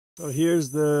So here's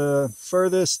the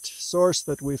furthest source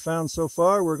that we found so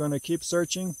far. We're going to keep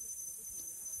searching.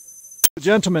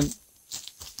 Gentlemen,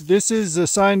 this is a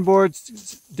signboard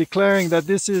declaring that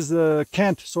this is the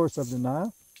Kant source of the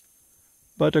Nile.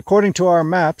 But according to our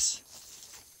maps,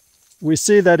 we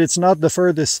see that it's not the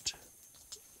furthest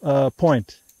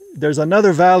point. There's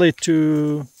another valley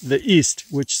to the east,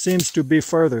 which seems to be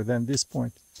further than this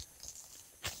point.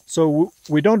 So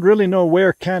we don't really know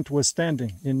where Kant was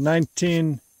standing in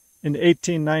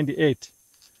 1898.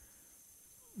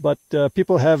 But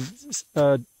people have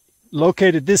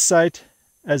located this site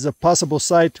as a possible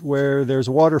site where there's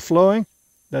water flowing.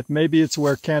 That maybe it's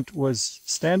where Kant was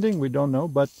standing, we don't know.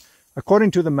 But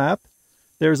according to the map,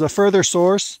 there's a further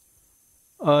source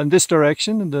in this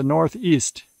direction, in the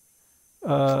northeast,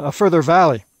 a further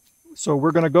valley. So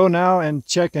we're going to go now and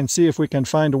check and see if we can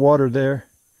find water there.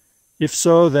 If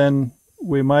so, then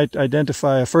we might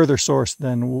identify a further source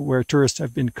than where tourists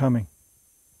have been coming.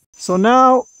 So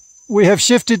now we have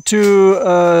shifted to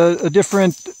a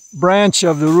different branch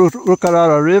of the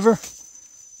Rukarara River,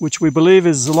 which we believe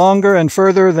is longer and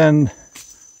further than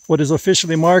what is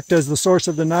officially marked as the source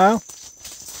of the Nile.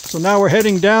 So now we're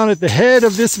heading down at the head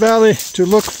of this valley to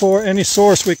look for any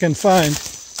source we can find,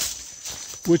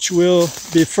 which will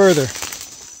be further.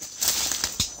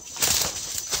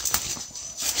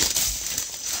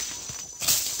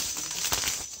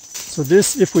 So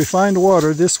this, if we find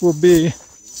water, this will be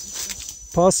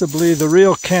possibly the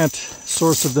real Kant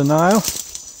source of the Nile.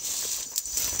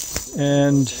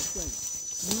 And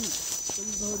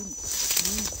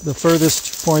the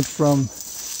furthest point from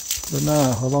the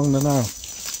Nile, along the Nile.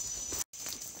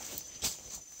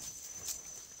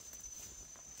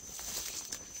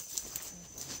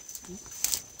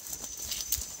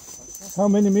 How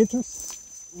many meters?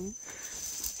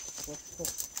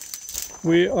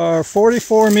 We are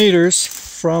 44 meters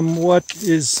from what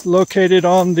is located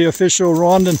on the official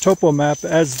Rwandan topo map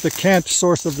as the Kant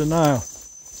source of the Nile.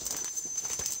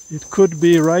 It could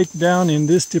be right down in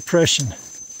this depression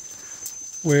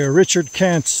where Richard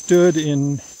Kant stood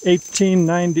in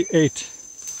 1898.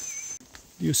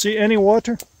 Do you see any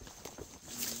water?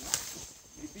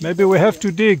 Maybe we have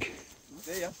to dig.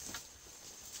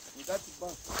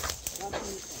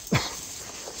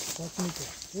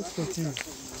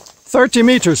 30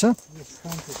 meters, huh?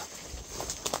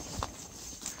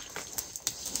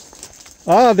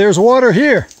 Ah, there's water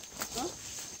here.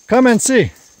 Come and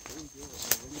see.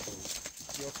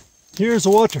 Here's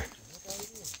water.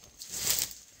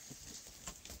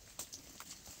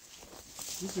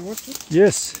 This is water?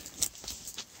 Yes.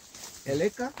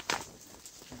 Eleka?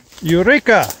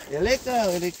 Eureka! Eleka,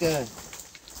 Eleka.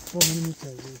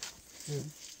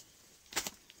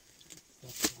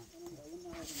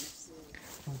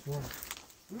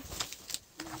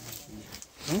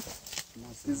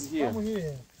 It is here.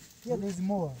 Here there's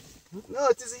more. No,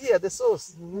 it is here, the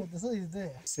source. The source is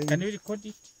there. Can you record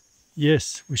it?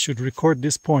 Yes, we should record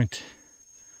this point.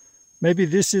 Maybe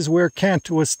this is where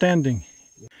Kant was standing.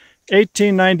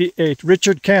 1898,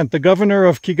 Richard Kant, the governor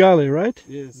of Kigali, right?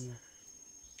 Yes.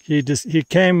 He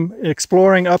came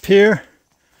exploring up here.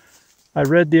 I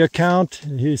read the account.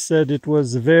 He said it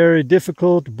was very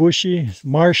difficult, bushy,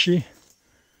 marshy.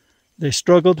 They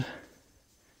struggled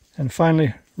and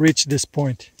finally reached this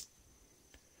point.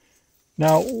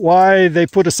 Now, why they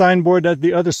put a signboard at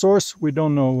the other source, we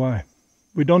don't know why.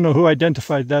 We don't know who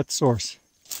identified that source,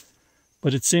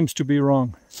 but it seems to be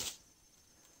wrong.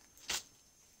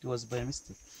 It was by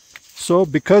mistake. So,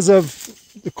 because of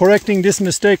correcting this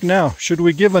mistake now, should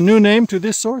we give a new name to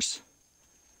this source?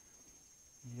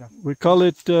 Yeah. We call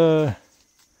it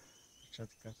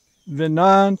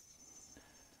Venant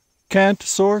Kant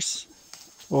source,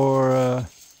 or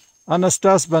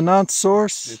Anastas Venant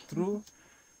source. The true.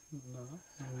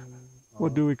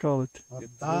 What do we call it?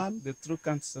 The true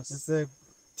Kant source. It's a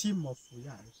team of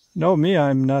yards. No, me,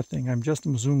 I'm nothing. I'm just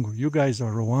Mzungu. You guys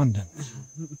are Rwandan.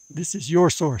 This is your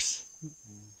source.